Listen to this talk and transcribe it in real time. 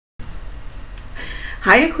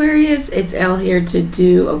Hi Aquarius, it's Elle here to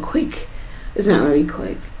do a quick, it's not really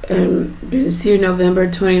quick, this here November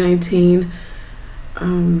 2019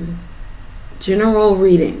 general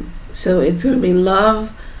reading. So it's going to be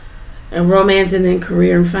love and romance and then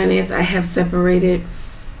career and finance. I have separated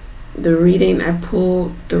the reading. I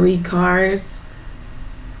pulled 3 cards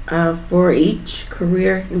for each,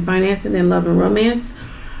 career and finance and then love and romance.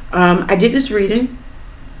 I did this reading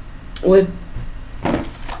with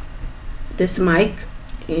this mic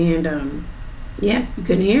and yeah, you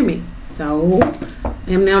couldn't hear me, so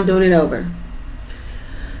I am now doing it over.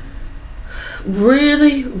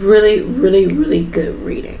 Really good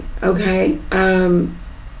reading. Okay,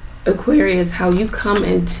 Aquarius, how you come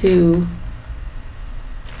into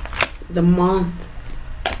the month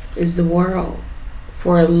is the world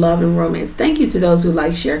for love and romance. Thank you to those who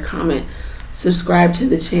like, share, comment, subscribe to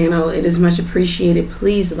the channel. It is much appreciated.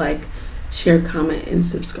 Please like, share, comment, and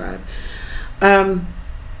subscribe.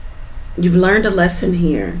 You've learned a lesson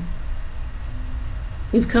here.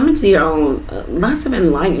 You've come into your own, lots of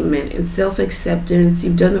enlightenment and self-acceptance.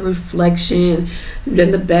 You've done the reflection, you've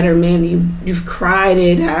done the betterment, you've cried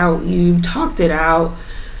it out, you've talked it out.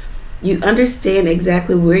 You understand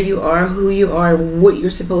exactly where you are, who you are, what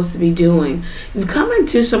you're supposed to be doing. You've come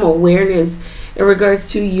into some awareness in regards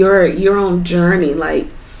to your own journey. Like,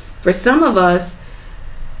 for some of us,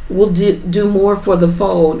 we'll do more for the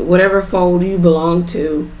fold, whatever fold you belong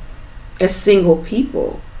to, as single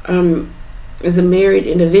people. As a married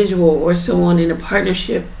individual or someone in a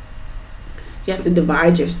partnership, you have to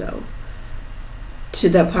divide yourself to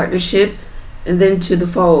that partnership and then to the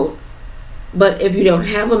fold. But if you don't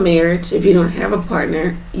have a marriage, if you don't have a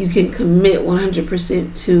partner, you can commit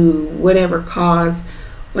 100% to whatever cause,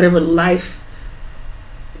 whatever life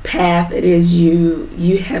path it is you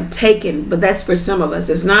have taken. But that's for some of us.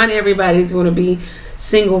 It's not everybody's going to be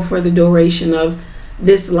single for the duration of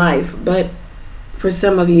this life, but for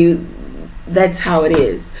some of you, that's how it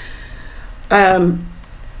is.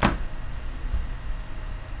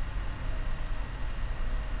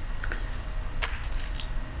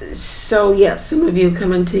 So yeah, some of you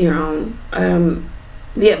come into your own.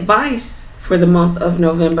 The advice for the month of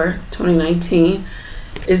November 2019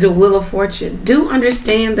 is the Wheel of Fortune. Do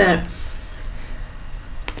understand that.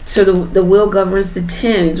 So the wheel governs the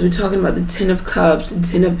tens. We're talking about the 10 of Cups, the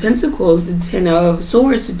 10 of Pentacles, the 10 of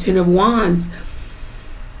Swords, the 10 of Wands.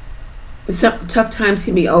 Some tough times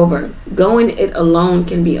can be over. Going it alone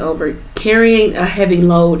can be over. Carrying a heavy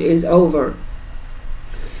load is over.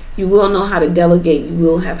 You will know how to delegate. You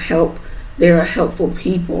will have help. There are helpful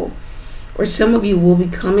people. Or some of you will be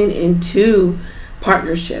coming into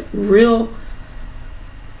partnership. Real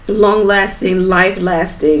long-lasting,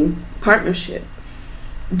 life-lasting partnership.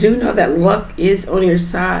 Do know that luck is on your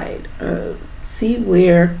side. See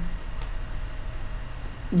where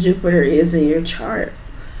Jupiter is in your chart.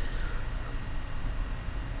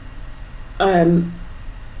 Even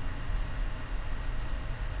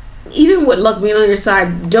with luck being on your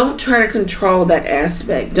side, don't try to control that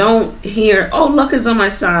aspect. Don't hear, oh, luck is on my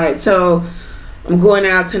side, so I'm going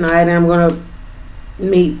out tonight and I'm going to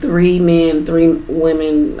meet 3 men, 3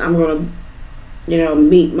 women. I'm going to,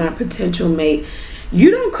 meet my potential mate. You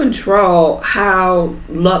don't control how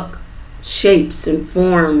luck shapes and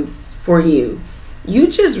forms for you. You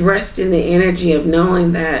just rest in the energy of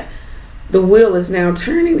knowing that the wheel is now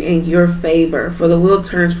turning in your favor. For the wheel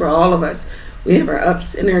turns for all of us. We have our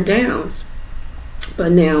ups and our downs.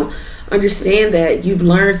 But now, understand that you've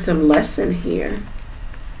learned some lesson here.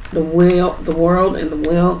 The wheel, the world, and the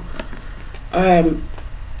wheel. And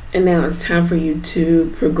now it's time for you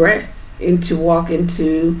to progress and to walk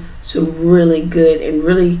into some really good and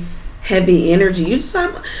really heavy energy.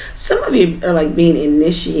 Some of you are like being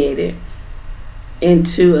initiated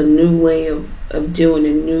into a new way of doing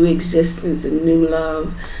a new existence, a new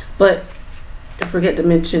love. But I forget to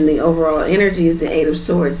mention the overall energy is the 8 of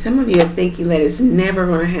Swords. Some of you are thinking that it's never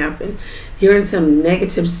going to happen. You're in some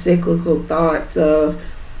negative cyclical thoughts of,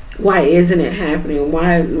 why isn't it happening?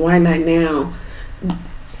 Why not now?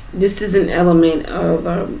 This is an element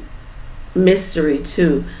of mystery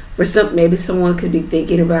too. For some, maybe someone could be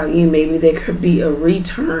thinking about you. Maybe there could be a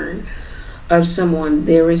return of someone.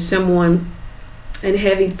 There is someone in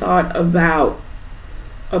heavy thought about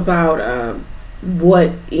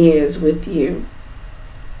what is with you.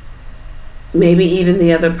 Maybe even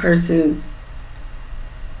the other person's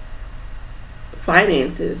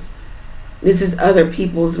finances. This is other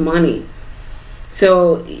people's money.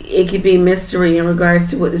 So it could be mystery in regards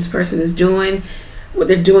to what this person is doing, what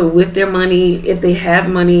they're doing with their money, if they have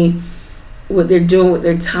money, what they're doing with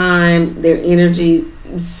their time, their energy,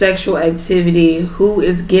 sexual activity, who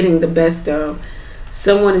is getting the best of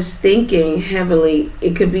someone is thinking heavily.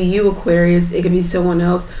 It could be you, Aquarius. It could be someone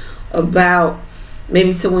else, about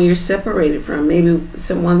maybe someone you're separated from. Maybe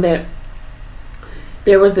someone that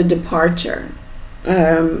there was a departure.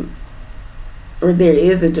 Or there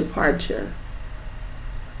is a departure.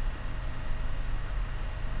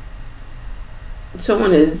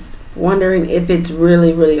 Someone is wondering if it's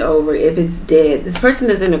really, really over, if it's dead. This person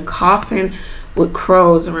is in a coffin with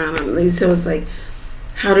crows around them. So it's like,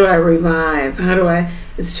 how do I revive? How do I?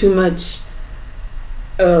 It's too much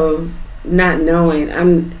of not knowing.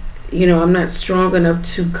 I'm not strong enough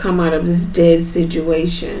to come out of this dead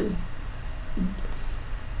situation.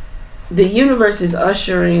 The universe is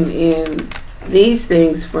ushering in these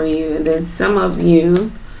things for you, and then some of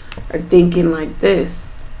you are thinking like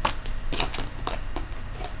this.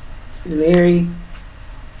 Very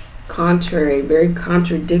contrary, very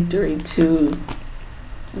contradictory to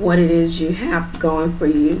what it is you have going for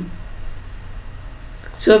you.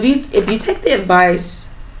 So if you take the advice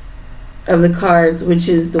of the cards, which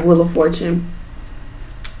is the Wheel of Fortune,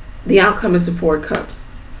 the outcome is the Four of Cups.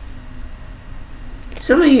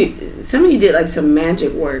 Some of you did like some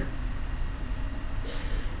magic work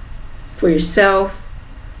for yourself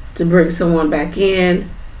to bring someone back in.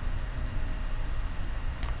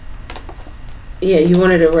 Yeah, you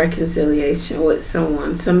wanted a reconciliation with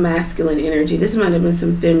someone, some masculine energy. This might have been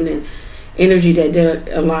some feminine energy that did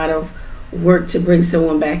a lot of work to bring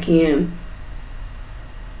someone back in.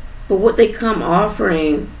 But what they come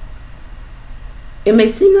offering, it may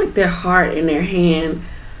seem like their heart in their hand,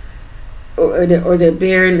 or they're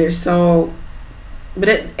bearing their soul. But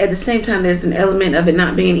at the same time, there's an element of it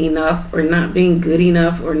not being enough, or not being good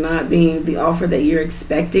enough, or not being the offer that you're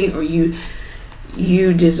expecting or you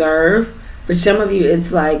deserve. For some of you,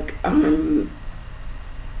 it's like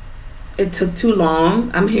it took too long.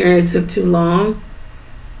 I'm hearing it took too long.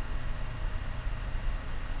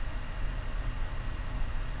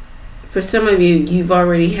 For some of you, you've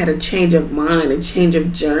already had a change of mind, a change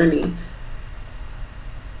of journey.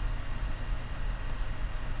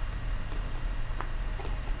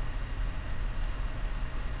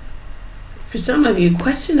 For some of you,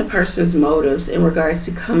 question a person's motives in regards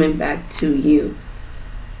to coming back to you.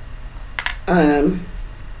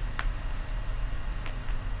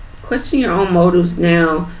 Question your own motives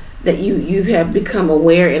now that you have become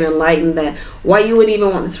aware and enlightened that why you would even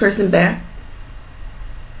want this person back.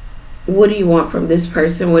 What do you want from this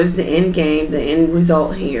person? What is the end game, the end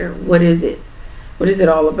result here? What is it? What is it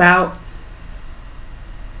all about?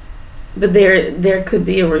 But there could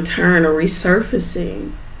be a return, a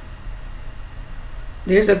resurfacing.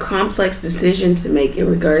 There's a complex decision to make in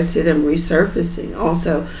regards to them resurfacing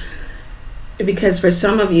also. Because for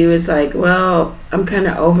some of you, it's like, well, I'm kind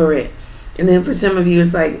of over it. And then for some of you,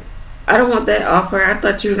 it's like, I don't want that offer. I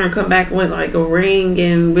thought you were going to come back with like a ring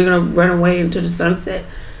and we're going to run away into the sunset.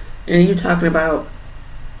 And you're talking about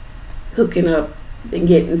hooking up and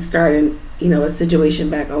getting started, a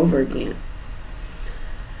situation back over again.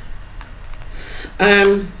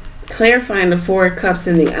 Clarifying the Four of Cups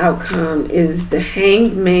and the outcome is the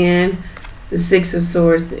Hanged Man, the Six of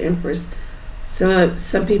Swords, the Empress.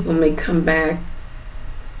 Some people may come back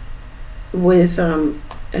with a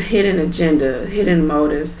hidden agenda, hidden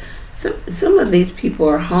motives. Some of these people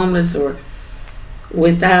are homeless or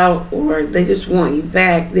without, or they just want you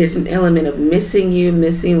back. There's an element of missing you,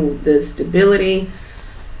 missing the stability,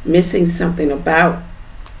 missing something about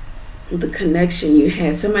the connection you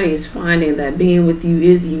had. Somebody is finding that being with you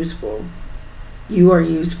is useful. You are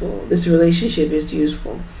useful. This relationship is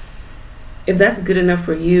useful. If that's good enough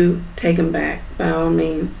for you, take them back by all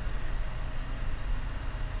means.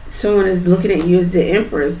 Someone is looking at you as the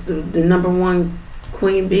Empress, the number one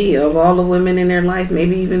queen bee of all the women in their life,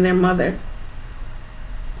 maybe even their mother.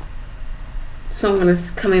 Someone is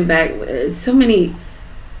coming back. So many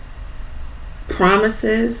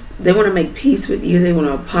promises. They want to make peace with you. They want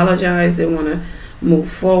to apologize. They want to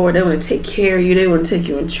move forward. They want to take care of you. They want to take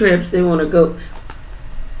you on trips. They want to go.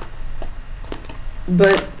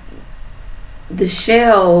 But the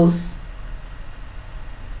shells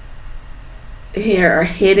here are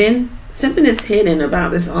hidden. Something is hidden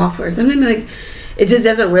about this offer. Something like it just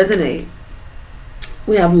doesn't resonate.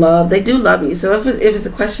 We have love. They do love you. So if it's a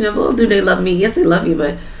question of, well, do they love me? Yes, they love you.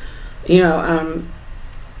 But,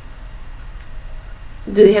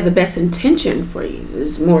 do they have the best intention for you?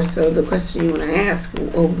 Is more so the question you want to ask.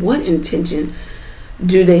 Or what intention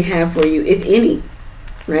do they have for you, if any?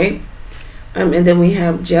 Right? And then we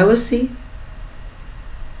have jealousy.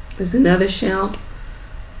 There's another shell.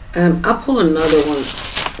 I'll pull another one.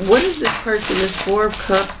 What is this person, this Four of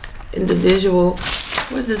Cups individual?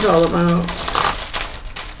 What is this all about?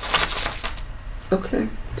 Okay,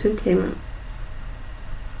 2 came up.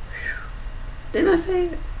 Didn't I say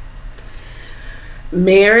it?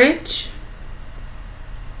 Marriage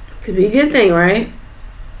could be a good thing, right?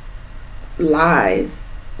 Lies.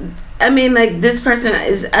 I mean, like, this person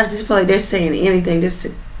is, I just feel like they're saying anything just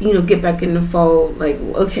to, you know, get back in the fold. Like,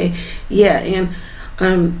 okay, yeah,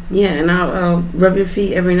 and I'll rub your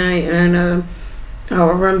feet every night, and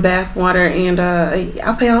I'll run bath water, and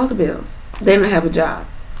I'll pay all the bills. They don't have a job.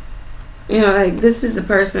 You know, like, this is a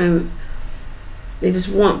person, they just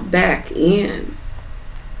want back in.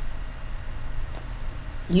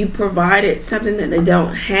 You provided something that they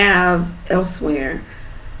don't have elsewhere.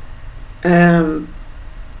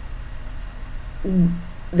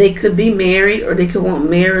 They could be married, or they could want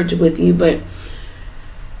marriage with you, but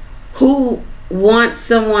who wants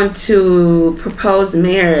someone to propose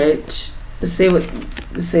marriage? Let's say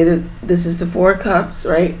that this is the 4 of Cups,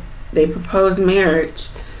 right? They propose marriage,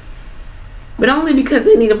 but only because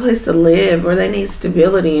they need a place to live, or they need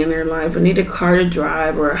stability in their life, or need a car to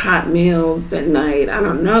drive, or hot meals at night. I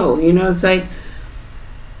don't know. You know, it's like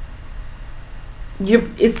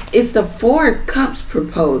it's the 4 of Cups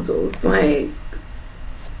proposals. Like,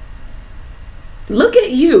 look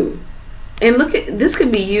at you, and look at this.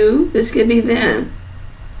 Could be you. This could be them.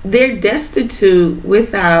 They're destitute,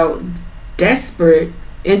 without, desperate,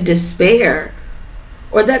 in despair,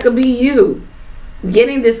 or that could be you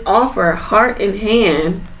getting this offer, heart in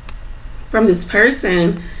hand, from this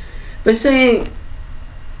person, but saying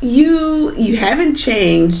you haven't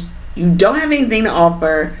changed. You don't have anything to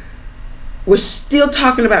offer. We're still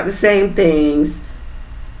talking about the same things,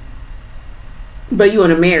 but you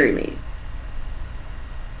want to marry me.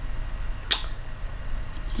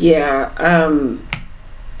 Yeah,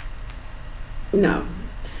 no.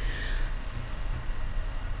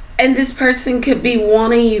 And this person could be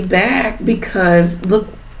wanting you back because look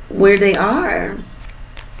where they are.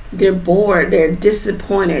 They're bored, they're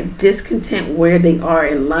disappointed, discontent where they are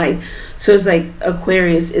in life. So it's like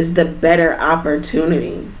Aquarius is the better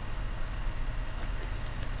opportunity.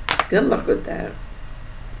 Good luck with that.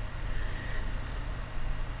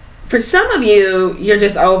 For some of you, you're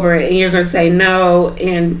just over it and you're going to say no,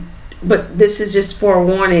 but this is just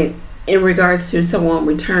forewarning in regards to someone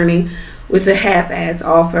returning with a half-ass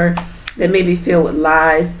offer that may be filled with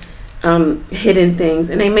lies, hidden things,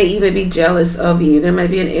 and they may even be jealous of you. There might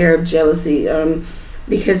be an air of jealousy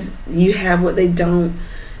because you have what they don't.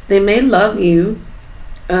 They may love you,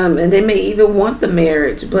 and they may even want the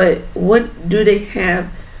marriage, but what do they have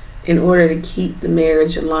in order to keep the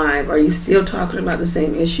marriage alive? Are you still talking about the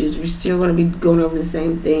same issues? Are you still going to be going over the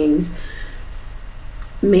same things?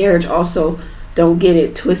 Marriage also, don't get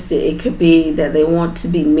it twisted. It could be that they want to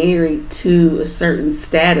be married to a certain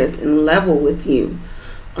status and level with you.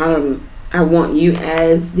 I want you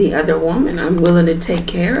as the other woman. I'm willing to take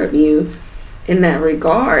care of you in that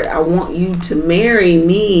regard. I want you to marry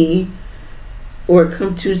me, or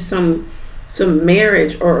come to some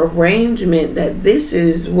marriage or arrangement that this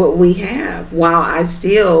is what we have, while I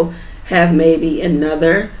still have maybe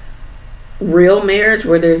another real marriage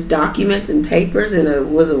where there's documents and papers and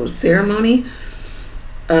a ceremony.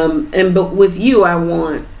 But with you, I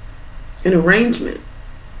want an arrangement.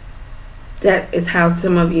 That is how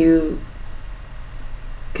some of you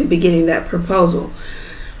could be getting that proposal.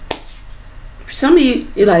 For some of you,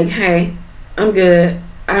 you're like, hey, I'm good.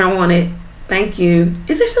 I don't want it. Thank you.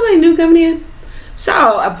 Is there somebody new coming in?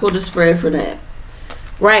 So I pulled a spread for that.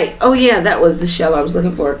 Right. Oh yeah, that was the shell I was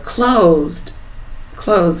looking for. Closed.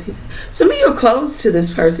 Some of you are close to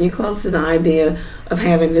this person. You're close to the idea of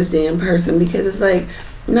having this damn person, because it's like,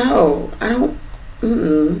 no, I don't.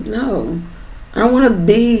 No, I don't want to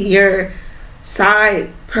be your side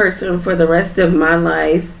person for the rest of my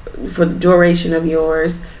life, for the duration of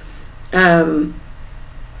yours. Or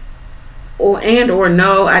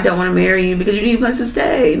no, I don't want to marry you because you need a place to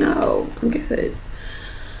stay. No, I'm good.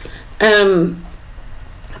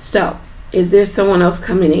 So is there someone else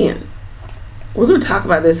coming in? We're going to talk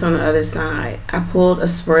about this on the other side. I pulled a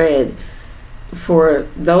spread for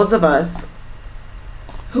those of us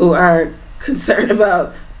who are concerned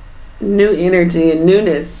about new energy and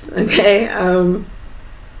newness. Okay. I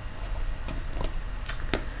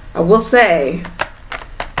will say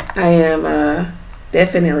I am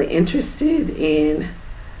definitely interested in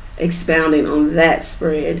expounding on that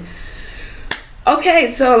spread.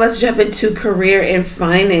 Okay, so let's jump into career and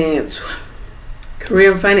finance.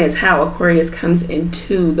 Career and finance, how Aquarius comes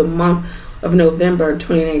into the month of November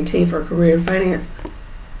 2019 for career and finance.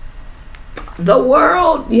 The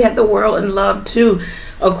world, you had the world in love too.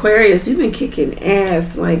 Aquarius, you've been kicking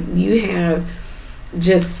ass. Like, you have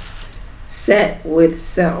just set with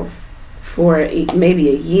self for maybe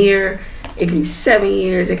a year. It could be 7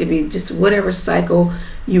 years. It could be just whatever cycle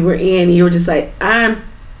you were in. You were just like, I'm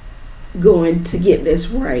going to get this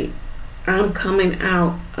right. I'm coming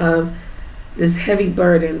out of this heavy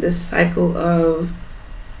burden, this cycle of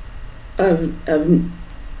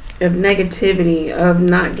negativity, of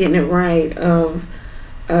not getting it right, of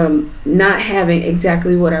not having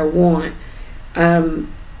exactly what I want. I'm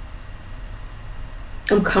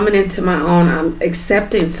coming into my own. I'm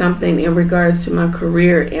accepting something in regards to my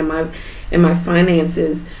career and my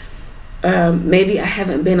finances. Maybe I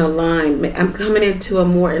haven't been aligned. I'm coming into a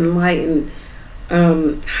more enlightened,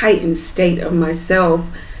 heightened state of myself,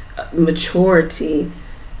 maturity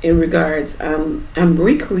in regards. I'm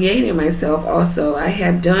recreating myself also. I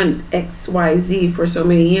have done XYZ for so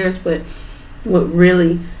many years, but what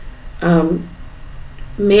really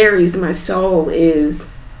marries my soul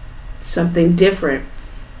is something different.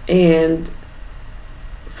 And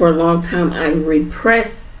for a long time I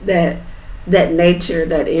repressed that nature,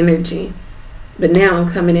 that energy. But now I'm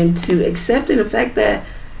coming into accepting the fact that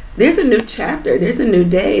there's a new chapter, there's a new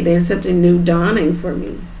day, there's something new dawning for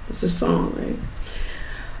me. It's a song,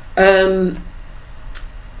 right?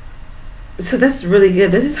 So that's really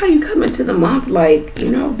good. This is how you come into the month, like, you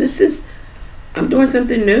know, I'm doing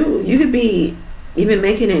something new. You could be even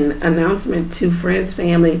making an announcement to friends,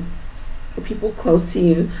 family, or people close to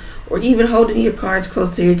you, or even holding your cards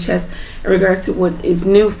close to your chest in regards to what is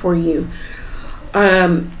new for you.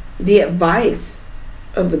 The advice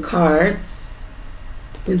of the cards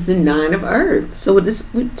is the Nine of Earth. So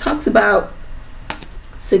it talks about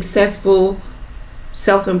successful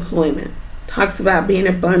self-employment, talks about being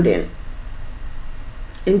abundant,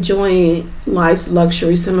 enjoying life's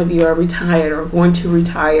luxury. Some of you are retired or going to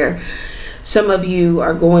retire. Some of you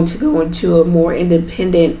are going to go into a more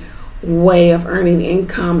independent way of earning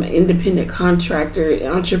income, independent contractor,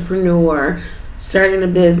 entrepreneur, starting a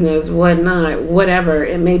business, whatnot, whatever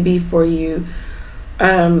it may be for you.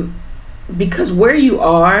 Because where you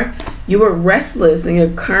are restless in your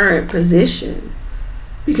current position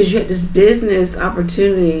because you had this business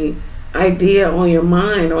opportunity idea on your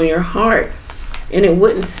mind, on your heart, and it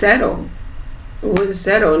wouldn't settle. It wouldn't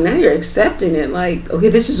settle. Now you're accepting it, like, okay,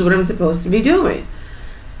 this is what I'm supposed to be doing.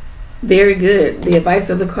 Very good. The advice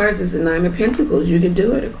of the cards is the Nine of Pentacles. You can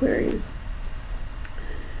do it, Aquarius.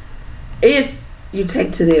 If you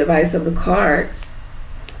take to the advice of the cards,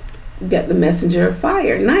 you get the Messenger of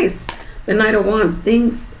Fire. Nice. The Knight of Wands.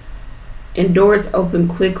 Things and doors open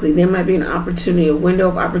quickly. There might be an opportunity, a window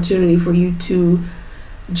of opportunity for you to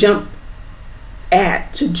jump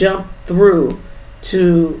through,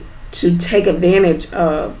 to take advantage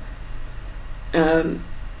of.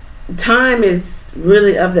 Time is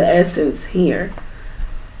really of the essence here.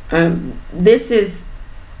 This is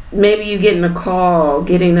maybe you getting a call,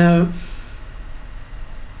 getting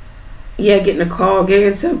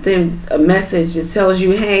something, a message that tells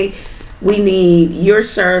you, hey, we need your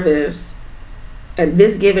service at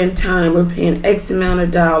this given time. We're paying X amount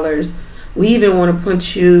of dollars. We even want to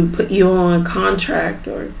put you on contract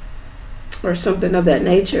or something of that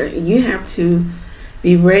nature. You have to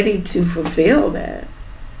be ready to fulfill that.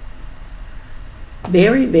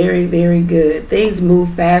 Very, very, very good. Things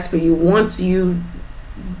move fast for you once you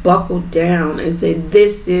buckle down and say,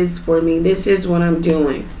 this is for me. This is what I'm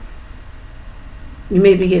doing. You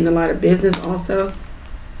may be getting a lot of business also.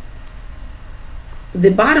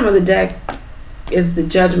 The bottom of the deck is the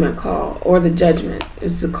judgment call, or the judgment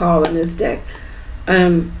is the call in this deck.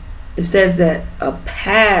 It says that a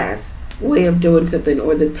past way of doing something,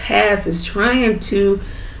 or the past is trying to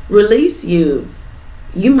release you.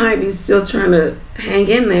 You might be still trying to hang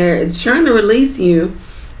in there. It's trying to release you.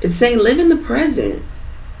 It's saying live in the present.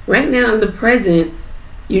 Right now in the present,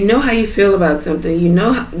 you know how you feel about something. You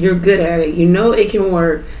know you're good at it. You know it can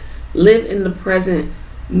work. Live in the present.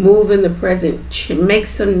 Move in the present. Make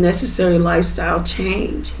some necessary lifestyle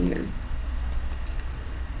change here.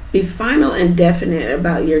 Be final and definite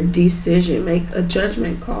about your decision. Make a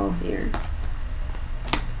judgment call here.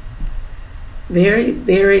 Very,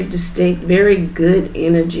 very distinct, very good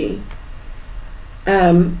energy.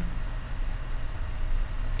 The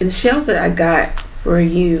shells that I got for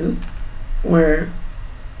you were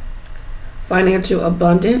financial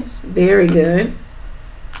abundance, very good.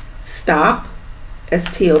 Stop,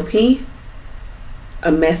 S-T-O-P,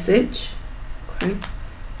 a message, okay,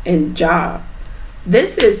 and job.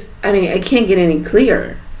 This is, I mean, I can't get any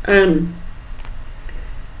clearer.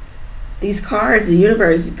 These cards, the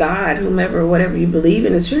universe, God, whomever, whatever you believe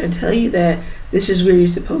in, is trying to tell you that this is where you're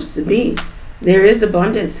supposed to be. There is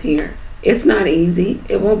abundance here. It's not easy.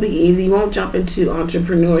 It won't be easy. You won't jump into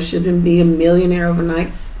entrepreneurship and be a millionaire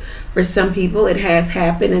overnight. For some people, it has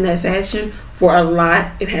happened in that fashion. For a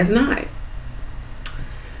lot, it has not.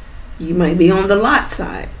 You might be on the lot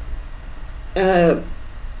side.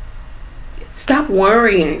 Stop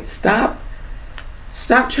worrying. Stop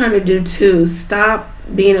trying to do two. Stop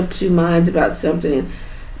being of two minds about something.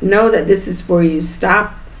 Know that this is for you.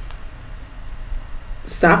 Stop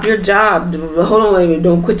your job. Hold on, wait a minute.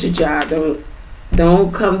 Don't quit your job.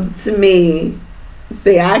 Don't come to me.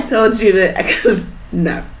 Say I told you that, because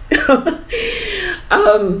no.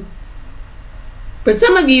 For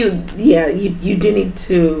some of you, yeah, you do need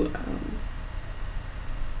to.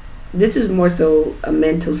 This is more so a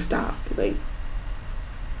mental stop. Like,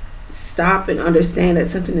 stop and understand that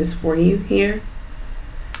something is for you here.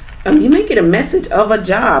 You may get a message of a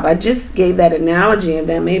job. I just gave that analogy of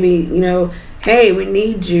that maybe, you know, hey, we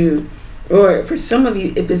need you. Or for some of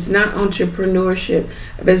you, if it's not entrepreneurship,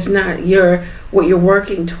 if it's not what you're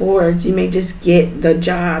working towards, you may just get the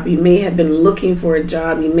job. You may have been looking for a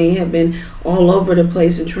job. You may have been all over the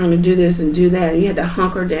place and trying to do this and do that. And you had to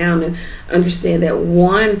hunker down and understand that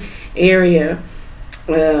one area,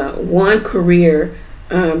 one career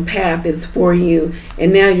path is for you.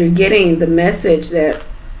 And now you're getting the message of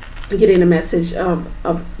getting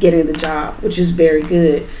the job, which is very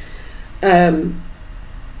good.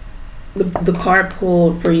 The card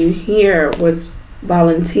pulled for you here was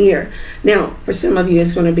volunteer. Now, for some of you,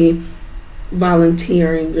 it's going to be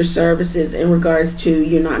volunteering your services in regards to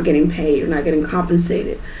you're not getting paid, you're not getting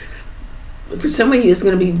compensated. For some of you, it's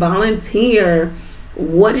going to be volunteer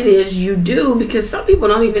what it is you do, because some people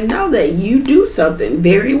don't even know that you do something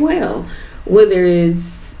very well, whether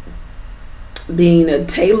it's being a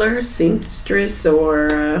tailor, seamstress,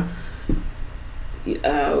 or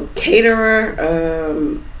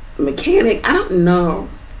caterer, mechanic. I don't know,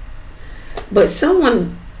 but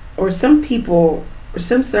someone or some people or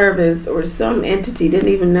some service or some entity didn't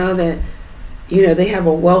even know that, you know, they have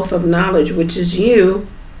a wealth of knowledge, which is you,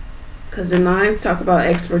 because the nines talk about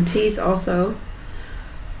expertise also.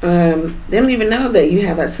 They don't even know that you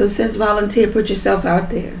have that. So it says volunteer, put yourself out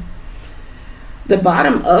there. The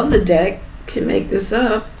bottom of the deck can make this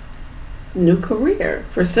up. New career.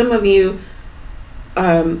 For some of you,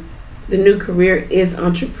 the new career is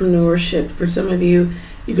entrepreneurship. For some of you,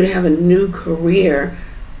 you're going to have a new career.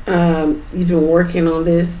 You've been working on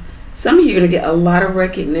this. Some of you are going to get a lot of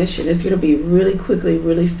recognition. It's going to be really quickly,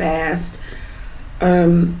 really fast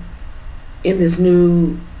in this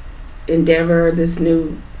new endeavor, this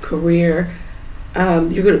new career.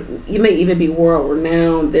 You may even be world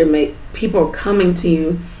renowned. People are coming to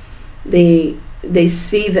you. They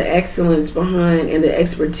see the excellence behind and the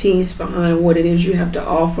expertise behind what it is you have to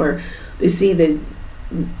offer. They see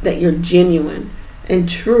that you're genuine and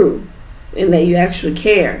true, and that you actually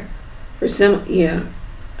care. For some, yeah,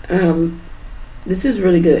 this is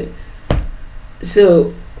really good.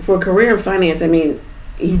 So for career and finance, I mean,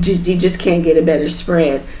 you just can't get a better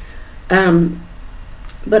spread.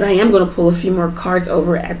 But I am going to pull a few more cards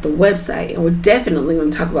over at the website, and we're definitely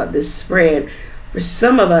going to talk about this spread. For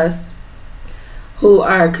some of us who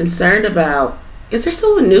are concerned about, is there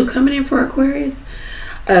someone new coming in for Aquarius?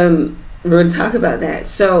 We're going to talk about that.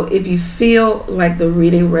 So if you feel like the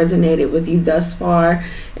reading resonated with you thus far,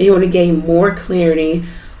 and you want to gain more clarity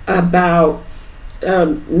about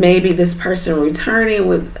maybe this person returning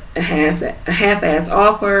with a half-ass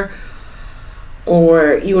offer,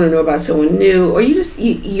 or you want to know about someone new, or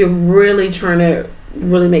you're really trying to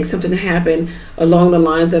really make something happen along the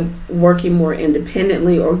lines of working more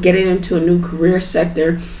independently or getting into a new career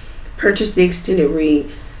sector, purchase the extended read.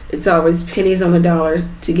 It's always pennies on the dollar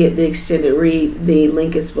to get the extended read. The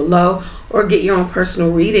link is below. Or get your own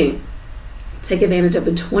personal reading. Take advantage of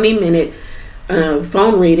the 20-minute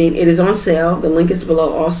phone reading. It is on sale. The link is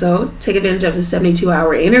below also. Take advantage of the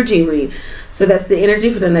 72-hour energy read. So that's the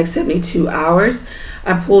energy for the next 72 hours.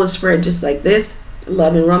 I pull a spread just like this.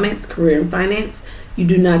 Love and romance, career and finance. You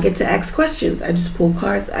do not get to ask questions. I just pull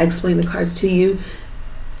cards. I explain the cards to you.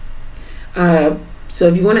 So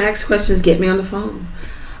if you want to ask questions, get me on the phone.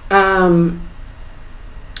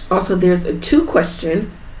 Also, there's a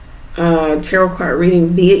 2-question tarot card reading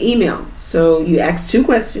via email. So you ask 2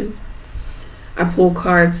 questions. I pull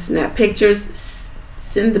cards, snap pictures,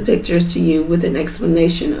 send the pictures to you with an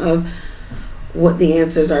explanation of what the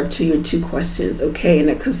answers are to your 2 questions. Okay, and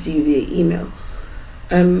that comes to you via email.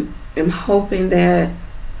 I'm hoping that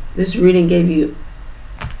this reading gave you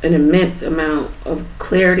an immense amount of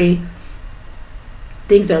clarity.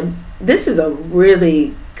 This is a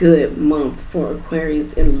really good month for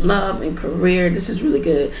Aquarius in love and career. This is really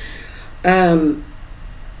good.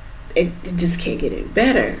 It just can't get any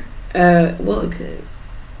better. Well, it could,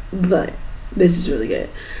 but This is really good.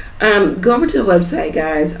 Go over to the website,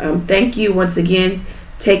 guys. Thank you once again.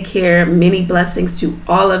 Take care. Many blessings to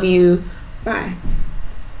all of you. Bye.